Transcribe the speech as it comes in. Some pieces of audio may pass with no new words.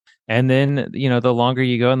And then, the longer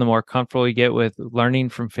you go and the more comfortable you get with learning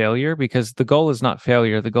from failure, because the goal is not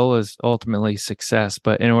failure. The goal is ultimately success.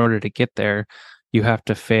 But in order to get there, you have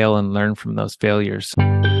to fail and learn from those failures.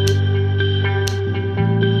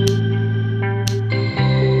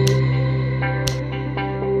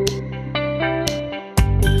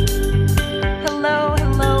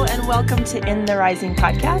 Hello, and welcome to In the Rising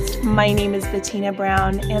podcast. My name is Bettina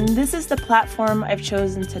Brown, and this is the platform I've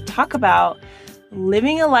chosen to talk about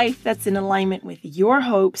living a life that's in alignment with your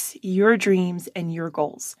hopes, your dreams, and your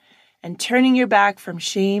goals, and turning your back from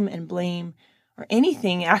shame and blame or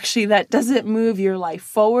anything actually that doesn't move your life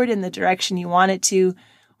forward in the direction you want it to,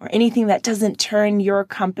 or anything that doesn't turn your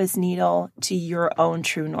compass needle to your own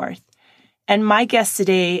true north. And my guest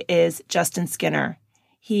today is Justin Skinner.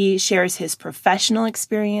 He shares his professional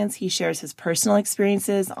experience. He shares his personal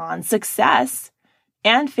experiences on success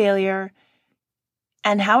and failure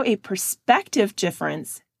and how a perspective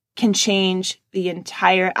difference can change the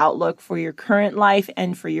entire outlook for your current life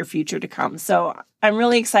and for your future to come. So I'm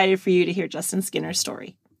really excited for you to hear Justin Skinner's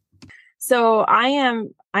story. So I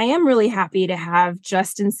am really happy to have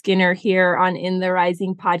Justin Skinner here on In the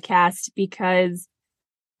Rising podcast, because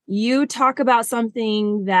you talk about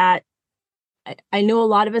something that I know a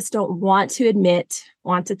lot of us don't want to admit,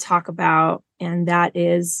 want to talk about, and that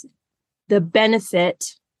is the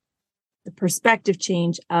benefit, the perspective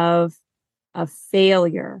change of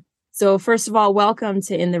failure. So first of all, welcome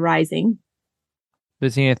to In the Rising.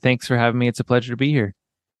 Bettina, thanks for having me. It's a pleasure to be here.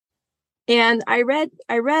 And I read,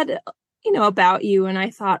 about you, and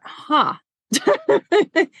I thought, I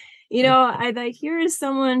here is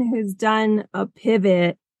someone who's done a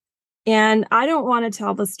pivot, and I don't want to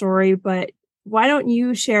tell the story, but why don't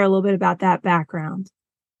you share a little bit about that background?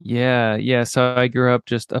 Yeah. So I grew up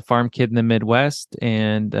just a farm kid in the Midwest,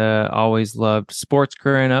 and always loved sports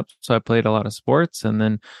growing up. So I played a lot of sports, and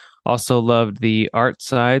then also loved the art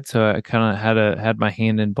side. So I kind of had my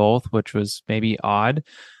hand in both, which was maybe odd.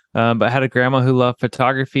 But I had a grandma who loved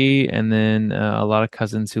photography, and then a lot of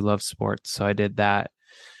cousins who loved sports. So I did that.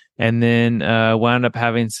 And then wound up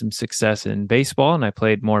having some success in baseball, and I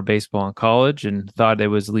played more baseball in college and thought it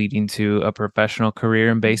was leading to a professional career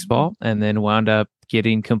in baseball, and then wound up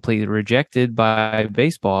getting completely rejected by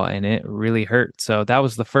baseball, and it really hurt. So that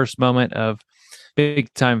was the first moment of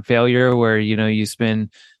big time failure where, you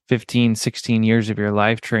spend 15, 16 years of your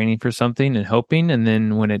life training for something and hoping, and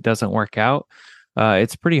then when it doesn't work out,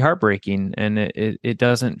 it's pretty heartbreaking, and it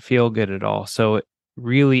doesn't feel good at all. So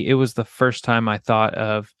it was the first time I thought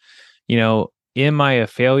of, am I a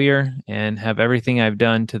failure, and have everything I've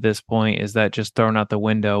done to this point, is that just thrown out the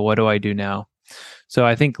window? What do I do now? So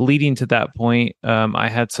I think leading to that point, I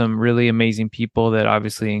had some really amazing people that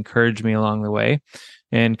obviously encouraged me along the way,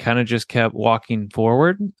 and kind of just kept walking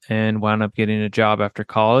forward, and wound up getting a job after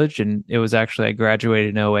college. And it was actually, I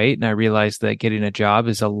graduated in '08, and I realized that getting a job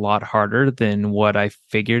is a lot harder than what I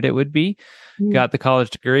figured it would be. Got the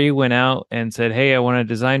college degree, went out and said, hey, I want a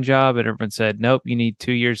design job. And everyone said, nope, you need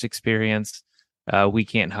 2 years experience. We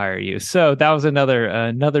can't hire you. So that was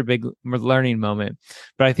another big learning moment.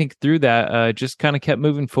 But I think through that, just kind of kept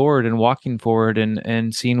moving forward and walking forward,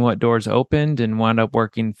 and seeing what doors opened, and wound up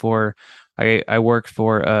working for, I worked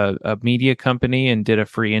for a media company and did a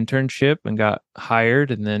free internship and got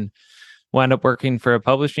hired, and then wound up working for a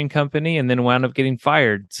publishing company, and then wound up getting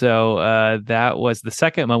fired. So that was the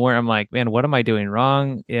second moment where I'm like, man, what am I doing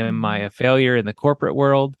wrong? Am I a failure in the corporate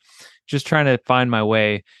world? Just trying to find my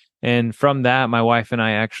way. And from that, my wife and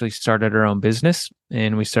I actually started our own business,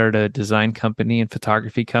 and we started a design company and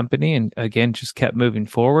photography company. And again, just kept moving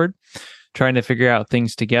forward, trying to figure out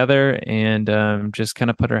things together, and just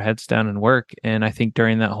kind of put our heads down and work. And I think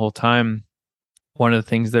during that whole time, one of the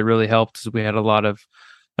things that really helped is we had a lot of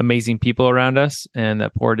amazing people around us, and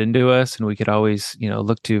that poured into us, and we could always,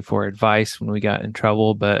 look to for advice when we got in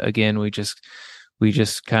trouble. But again, we just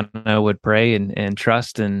kind of would pray and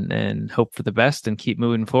trust and hope for the best and keep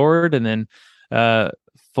moving forward. And then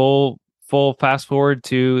full fast forward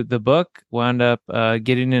to the book, wound up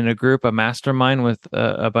getting in a mastermind with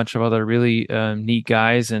a bunch of other really neat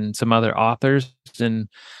guys and some other authors, and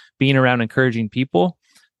being around encouraging people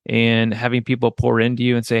and having people pour into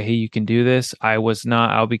you and say, hey, you can do this.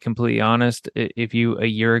 I'll be completely honest. If you a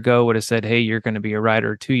year ago would have said, hey, you're going to be a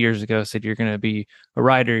writer, 2 years ago said you're going to be a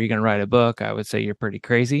writer, you're going to write a book, I would say you're pretty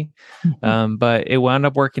crazy. But it wound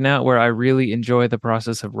up working out where I really enjoy the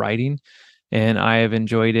process of writing, and I have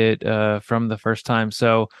enjoyed it from the first time.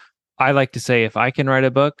 So I like to say, if I can write a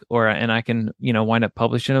book, and I can, wind up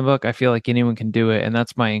publishing a book, I feel like anyone can do it. And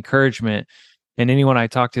that's my encouragement. And anyone I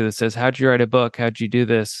talk to that says, how'd you write a book? How'd you do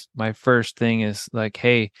this? My first thing is like,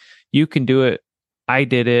 hey, you can do it. I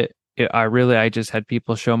did it. I just had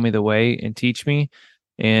people show me the way and teach me.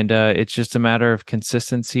 And it's just a matter of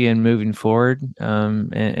consistency and moving forward,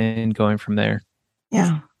 and going from there.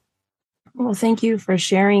 Yeah. Well, thank you for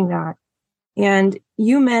sharing that. And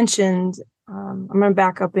you mentioned, I'm going to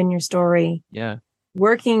back up in your story. Yeah.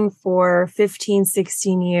 Working for 15,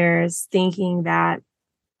 16 years, thinking that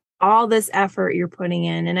all this effort you're putting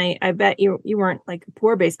in, and I bet you weren't like a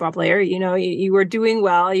poor baseball player, you were doing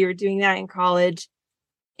well, you were doing that in college,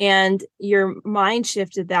 and your mind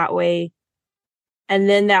shifted that way. And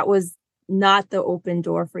then that was not the open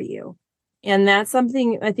door for you. And that's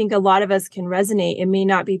something I think a lot of us can resonate. It may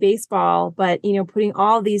not be baseball, but, putting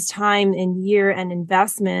all these time and year and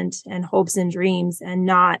investment and hopes and dreams and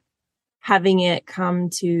not having it come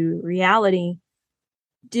to reality.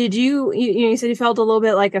 Did you said you felt a little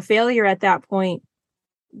bit like a failure at that point.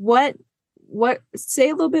 Say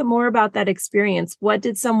a little bit more about that experience. What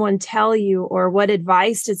did someone tell you, or what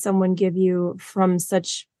advice did someone give you from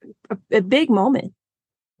such a big moment?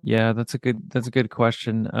 Yeah, that's a good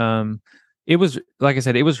question. It was, like I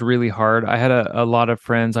said, it was really hard. I had a lot of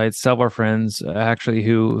friends. I had several friends actually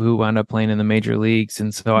who wound up playing in the major leagues,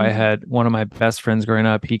 and so I had one of my best friends growing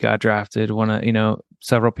up. He got drafted.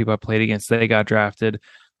 Several people I played against, they got drafted.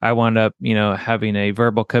 I wound up, having a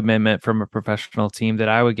verbal commitment from a professional team that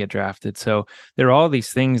I would get drafted. So there were all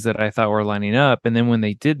these things that I thought were lining up, and then when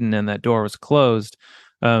they didn't, and that door was closed.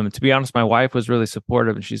 To be honest, my wife was really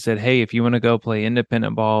supportive, and she said, "Hey, if you want to go play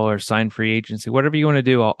independent ball or sign free agency, whatever you want to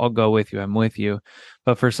do, I'll go with you. I'm with you."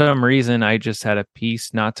 But for some reason, I just had a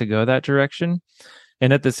peace not to go that direction.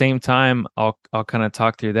 And at the same time, I'll kind of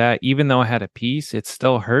talk through that. Even though I had a peace, it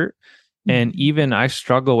still hurt, and even I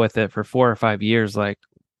struggle with it for 4 or 5 years. Like,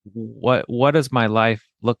 what does my life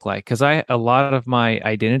look like? Because a lot of my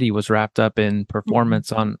identity was wrapped up in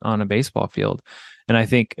performance on a baseball field. And I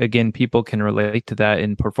think, again, people can relate to that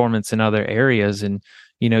in performance in other areas. And,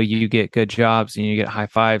 you get good jobs and you get high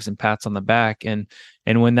fives and pats on the back. And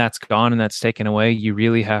when that's gone and that's taken away, you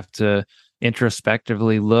really have to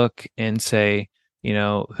introspectively look and say,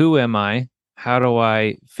 who am I? How do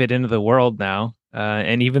I fit into the world now?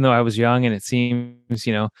 And even though I was young and it seems,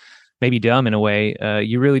 maybe dumb in a way,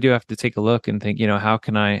 you really do have to take a look and think, how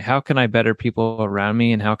can I better people around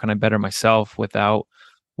me, and how can I better myself without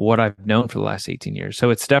what I've known for the last 18 years. So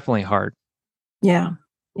it's definitely hard. Yeah.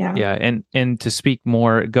 Yeah. Yeah. And to speak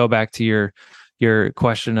more, go back to your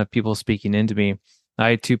question of people speaking into me.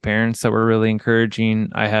 I had two parents that were really encouraging.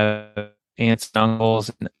 I have aunts and uncles,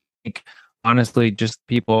 and I think, honestly, just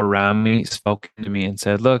people around me spoke to me and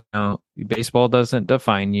said, "Look, baseball doesn't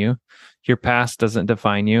define you. Your past doesn't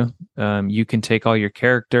define you. You can take all your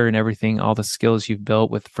character and everything, all the skills you've built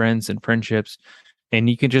with friends and friendships, and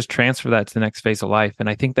you can just transfer that to the next phase of life." And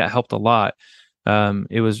I think that helped a lot.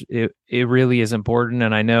 It really is important.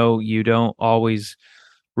 And I know you don't always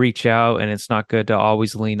reach out, and it's not good to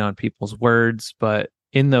always lean on people's words, but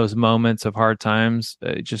in those moments of hard times,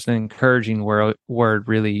 just an encouraging word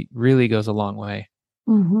really, really goes a long way.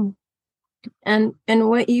 Mm-hmm. And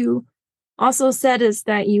what you also said is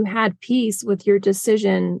that you had peace with your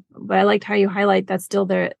decision, but I liked how you highlight that still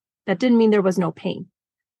there. That didn't mean there was no pain.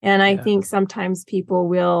 And I think sometimes people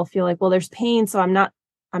will feel like, well, there's pain, so I'm not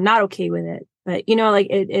okay with it. But,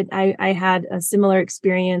 I had a similar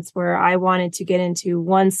experience where I wanted to get into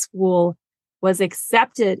one school, was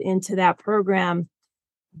accepted into that program,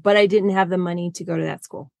 but I didn't have the money to go to that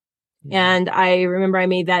school. Yeah. And I remember I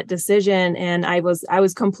made that decision, and I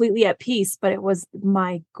was completely at peace, but it was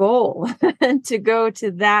my goal to go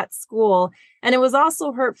to that school. And it was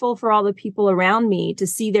also hurtful for all the people around me to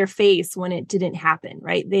see their face when it didn't happen,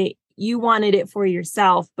 right? You wanted it for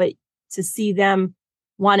yourself, but to see them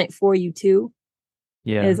want it for you too,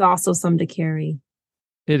 is also something to carry.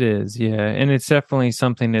 It is, yeah. And it's definitely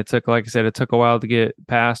something that took, like I said, it took a while to get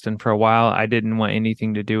past. And for a while, I didn't want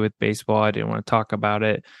anything to do with baseball. I didn't want to talk about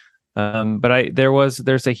it. But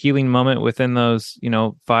there's a healing moment within those,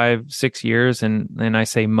 5-6 years. And I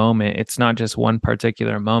say moment, it's not just one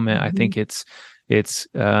particular moment. Mm-hmm. I think it's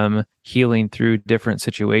healing through different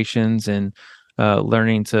situations, and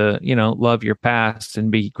learning to, love your past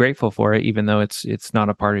and be grateful for it, even though it's not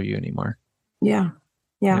a part of you anymore. Yeah.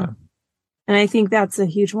 And I think that's a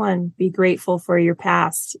huge one. Be grateful for your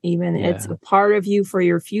past, even it's a part of you for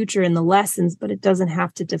your future and the lessons, but it doesn't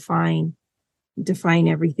have to define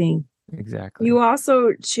everything. Exactly. You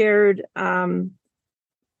also shared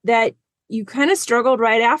that you kind of struggled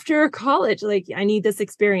right after college. Like, I need this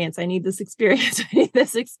experience. I need this experience. I need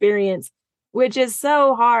this experience, which is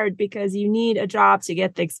so hard because you need a job to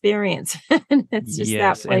get the experience. And it's just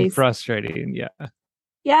that place. And frustrating. Yeah.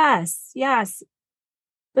 Yes.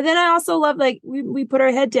 But then I also love, like, we put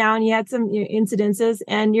our head down. You had some incidences,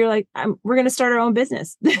 and you're like, we're going to start our own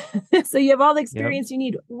business. So you have all the Yep. experience you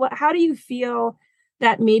need. How do you feel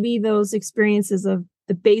that maybe those experiences of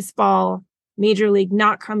the baseball major league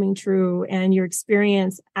not coming true and your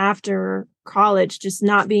experience after college, just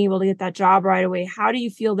not being able to get that job right away, how do you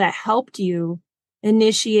feel that helped you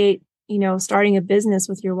initiate, starting a business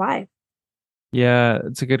with your wife? Yeah,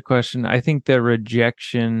 it's a good question. I think the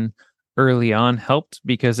rejection early on helped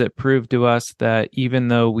because it proved to us that even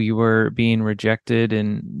though we were being rejected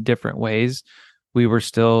in different ways, we were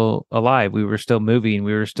still alive. We were still moving.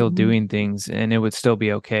 We were still Mhm. doing things, and it would still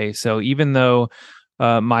be okay. So even though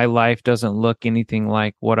my life doesn't look anything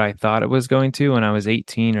like what I thought it was going to when I was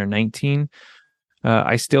 18 or 19,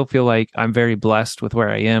 I still feel like I'm very blessed with where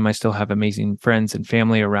I am. I still have amazing friends and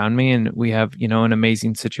family around me, and we have, an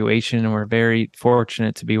amazing situation, and we're very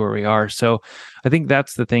fortunate to be where we are. So I think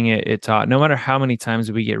that's the thing it taught. No matter how many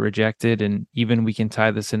times we get rejected, and even we can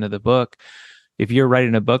tie this into the book. If you're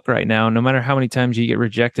writing a book right now, no matter how many times you get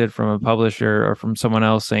rejected from a publisher or from someone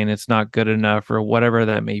else saying it's not good enough or whatever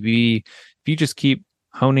that may be, if you just keep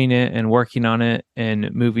honing it and working on it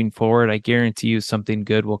and moving forward, I guarantee you something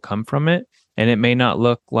good will come from it. And it may not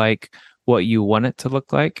look like what you want it to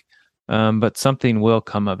look like, but something will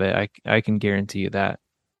come of it. I can guarantee you that.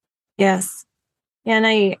 Yes. And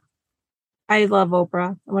I love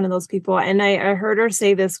Oprah, one of those people. And I heard her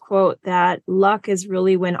say this quote that luck is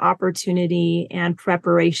really when opportunity and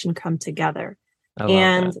preparation come together. I love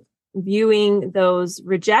And that. viewing those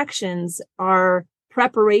rejections are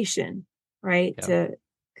preparation, right? Yeah.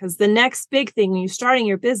 Because the next big thing when you're starting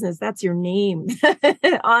your business, that's your name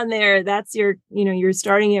on there. That's you're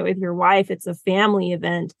starting it with your wife. It's a family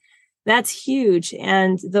event. That's huge.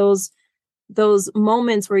 And those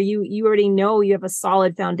moments where you already know you have a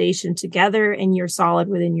solid foundation together and you're solid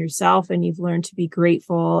within yourself and you've learned to be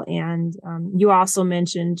grateful. And you also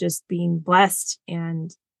mentioned just being blessed, and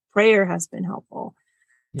prayer has been helpful.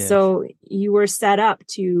 Yes. So you were set up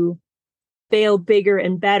to fail bigger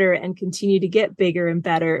and better and continue to get bigger and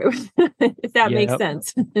better, if that makes Yeah.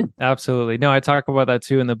 sense. Absolutely. No, I talk about that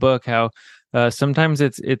too in the book. How sometimes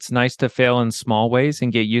it's nice to fail in small ways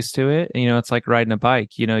and get used to it. It's like riding a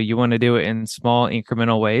bike. You want to do it in small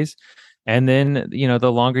incremental ways, and then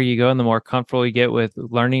the longer you go and the more comfortable you get with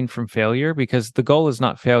learning from failure, because the goal is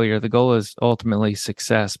not failure. The goal is ultimately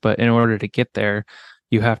success. But in order to get there,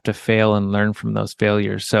 you have to fail and learn from those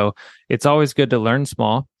failures. So it's always good to learn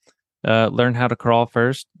small. Learn how to crawl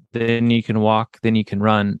first, then you can walk, then you can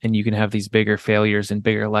run, and you can have these bigger failures and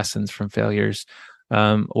bigger lessons from failures.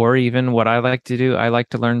 Or even what I like to do, I like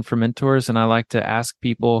to learn from mentors, and I like to ask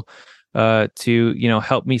people to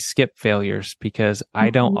help me skip failures, because I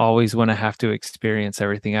don't Mhm. always want to have to experience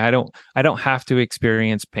everything. I don't have to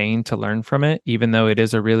experience pain to learn from it, even though it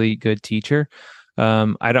is a really good teacher.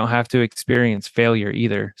 I don't have to experience failure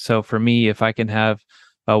either. So for me, if I can have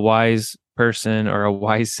a wise person or a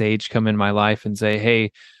wise sage come in my life and say,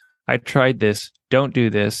 "Hey, I tried this. Don't do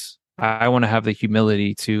this." I want to have the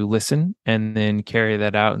humility to listen and then carry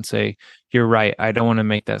that out and say, "You're right. I don't want to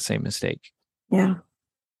make that same mistake." Yeah.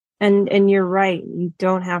 And you're right. You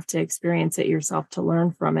don't have to experience it yourself to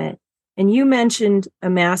learn from it. And you mentioned a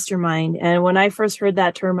mastermind. And when I first heard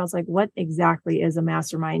that term, I was like, what exactly is a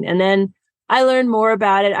mastermind? And then I learned more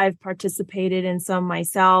about it. I've participated in some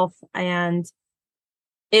myself, and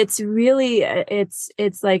it's really it's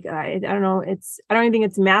like I don't know, I don't even think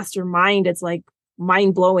it's mastermind. It's like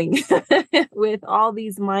mind blowing with all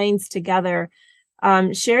these minds together.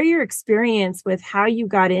 Share your experience with how you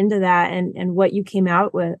got into that and what you came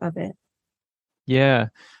out with of it. Yeah.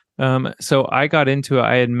 So I got into it.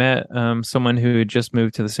 I had met someone who had just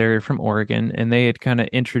moved to this area from Oregon, and they had kind of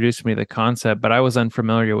introduced me to the concept, but I was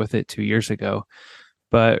unfamiliar with it 2 years ago.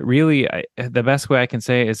 But really, the best way I can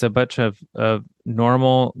say it is a bunch of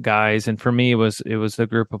normal guys, and for me, it was a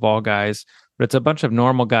group of all guys. But it's a bunch of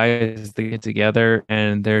normal guys that get together,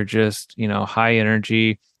 and they're just high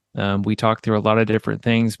energy. We talk through a lot of different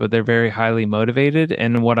things, but they're very highly motivated.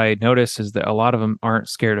 And what I notice is that a lot of them aren't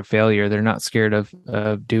scared of failure. They're not scared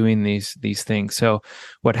of doing these things. So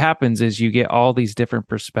what happens is you get all these different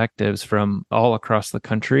perspectives from all across the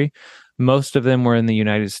country. Most of them were in the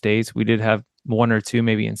United States. We did have one or two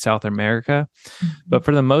maybe in South America, Mhm. but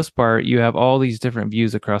for the most part, you have all these different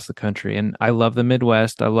views across the country. And I love the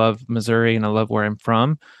Midwest. I love Missouri, and I love where I'm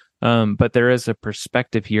from. But there is a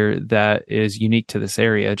perspective here that is unique to this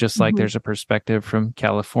area, just like Mhm. there's a perspective from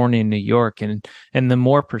California and New York. And the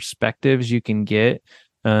more perspectives you can get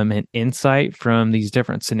and insight from these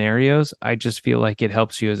different scenarios, I just feel like it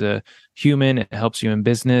helps you as a human. It helps you in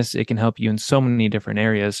business. It can help you in so many different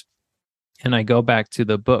areas. And I go back to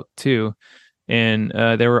the book too. And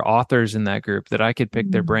there were authors in that group that I could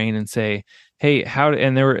pick their brain and say, hey,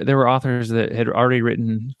 and there were authors that had already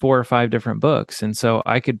written 4 or 5 different books. And so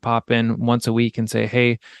I could pop in once a week and say,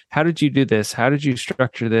 hey, how did you do this? How did you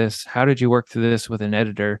structure this? How did you work through this with an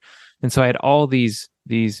editor? And so I had all these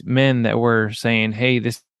men that were saying, hey,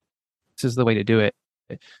 this is the way to do it.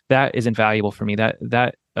 That is invaluable for me.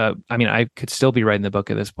 I mean, I could still be writing the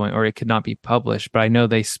book at this point, or it could not be published, but I know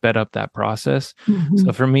they sped up that process.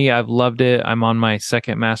 So for me, I've loved it. I'm on my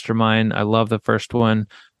second mastermind. I love the first one.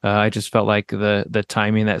 I just felt like the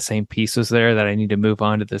timing, that same piece was there, that I need to move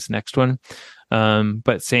on to this next one.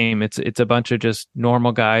 But same, it's a bunch of just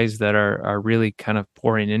normal guys that are really kind of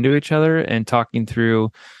pouring into each other and talking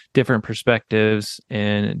through different perspectives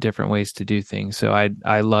and different ways to do things. So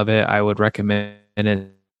I love it. I would recommend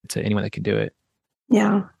it to anyone that can do it.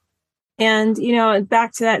 Yeah. And,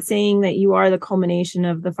 back to that saying that you are the culmination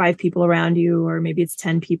of the 5 people around you, or maybe it's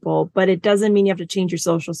 10 people, but it doesn't mean you have to change your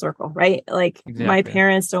social circle, right? Like exactly. My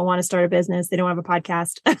parents don't want to start a business. They don't have a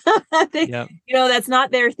podcast. That's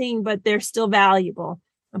not their thing, but they're still valuable.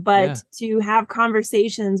 But to have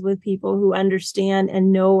conversations with people who understand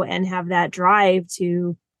and know and have that drive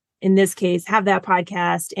to, in this case, have that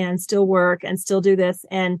podcast and still work and still do this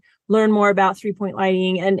and learn more about 3-point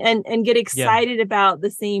lighting and get excited about the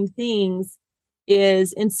same things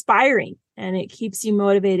is inspiring. And it keeps you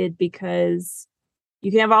motivated, because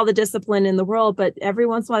you can have all the discipline in the world, but every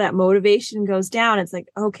once in a while that motivation goes down. It's like,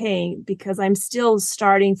 okay, because I'm still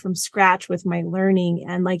starting from scratch with my learning.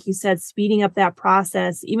 And like you said, speeding up that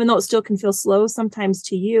process, even though it still can feel slow sometimes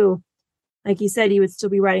to you, like you said, you would still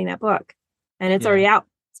be writing that book and it's already out.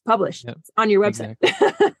 Published. It's on your website.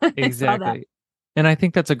 Exactly. And I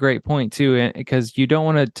think that's a great point too, because you don't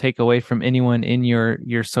want to take away from anyone in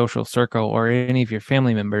your social circle or any of your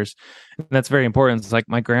family members. And that's very important. It's like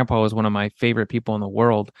my grandpa was one of my favorite people in the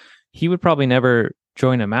world. He would probably never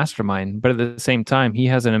join a mastermind, but at the same time, he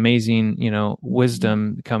has an amazing,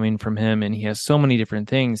 wisdom coming from him, and he has so many different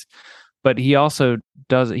things. But he also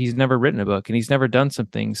he's never written a book and he's never done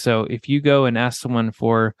something. So if you go and ask someone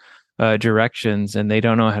for directions and they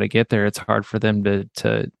don't know how to get there, it's hard for them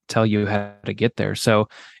to tell you how to get there. So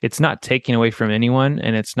it's not taking away from anyone,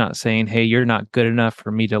 and it's not saying, hey, you're not good enough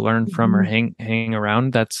for me to learn from or hang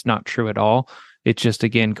around. That's not true at all. It's just,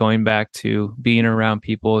 again, going back to being around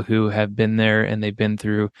people who have been there and they've been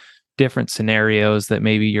through different scenarios that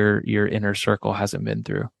maybe your inner circle hasn't been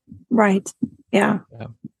through. Right. Yeah.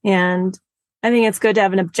 And I think it's good to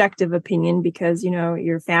have an objective opinion, because,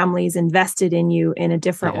 your family's invested in you in a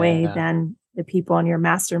different way than the people on your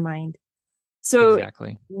mastermind. So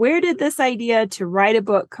exactly. Where did this idea to write a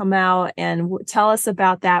book come out, and tell us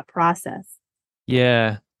about that process?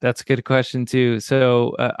 Yeah, that's a good question too.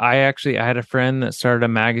 So I had a friend that started a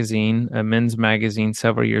magazine, a men's magazine,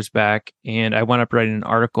 several years back, and I wound up writing an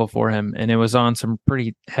article for him, and it was on some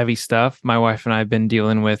pretty heavy stuff. My wife and I have been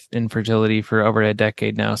dealing with infertility for over a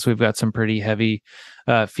decade now, so we've got some pretty heavy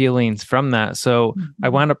feelings from that. So I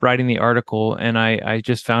wound up writing the article, and I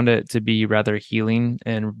just found it to be rather healing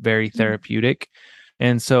and very therapeutic.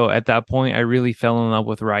 And so at that point, I really fell in love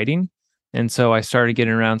with writing. And so I started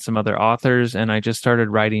getting around some other authors, and I just started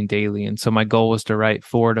writing daily. And so my goal was to write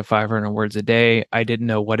 400 to 500 words a day. I didn't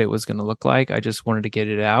know what it was going to look like. I just wanted to get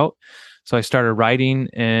it out. So I started writing,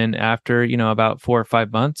 and after, about 4 or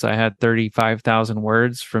 5 months, I had 35,000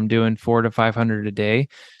 words from doing 400 to 500 a day.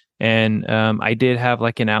 And I did have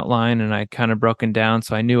like an outline, and I kind of broken down.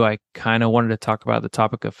 So I knew I kind of wanted to talk about the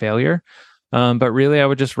topic of failure. But really, I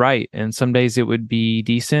would just write, and some days it would be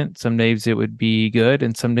decent, some days it would be good,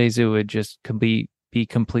 and some days it would just be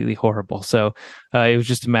completely horrible. So it was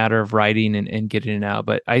just a matter of writing and getting it out.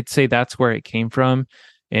 But I'd say that's where it came from.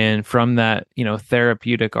 And from that,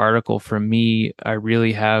 therapeutic article from me, I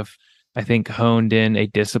really have, I think, honed in a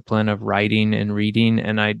discipline of writing and reading.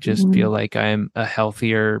 And I just feel like I'm a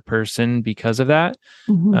healthier person because of that.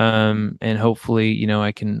 And hopefully,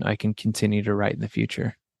 I can continue to write in the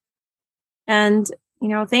future. And,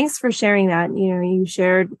 thanks for sharing that. You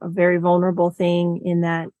shared a very vulnerable thing in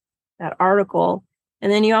that article,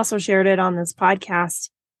 and then you also shared it on this podcast.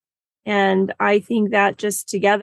 And I think that just together